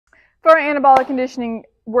For our anabolic conditioning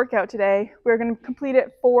workout today, we're going to complete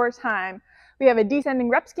it 4 times. We have a descending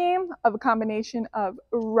rep scheme of a combination of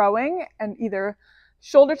rowing and either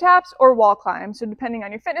shoulder taps or wall climbs. So depending on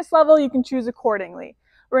your fitness level, you can choose accordingly.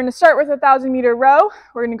 We're going to start with a 1,000-meter row.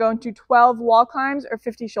 We're going to go into 12 wall climbs or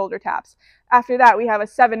 50 shoulder taps. After that, we have a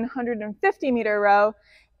 750-meter row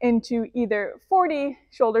into either 40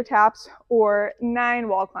 shoulder taps or 9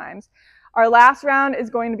 wall climbs. Our last round is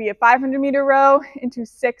going to be a 500-meter row into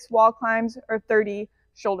 6 wall climbs or 30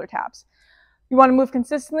 shoulder taps. We want to move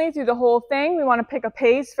consistently through the whole thing. We want to pick a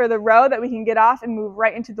pace for the row that we can get off and move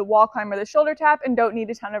right into the wall climb or the shoulder tap and don't need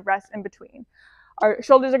a ton of rest in between. Our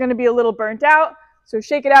shoulders are going to be a little burnt out, so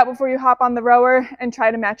shake it out before you hop on the rower and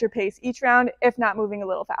try to match your pace each round, if not moving a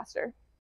little faster.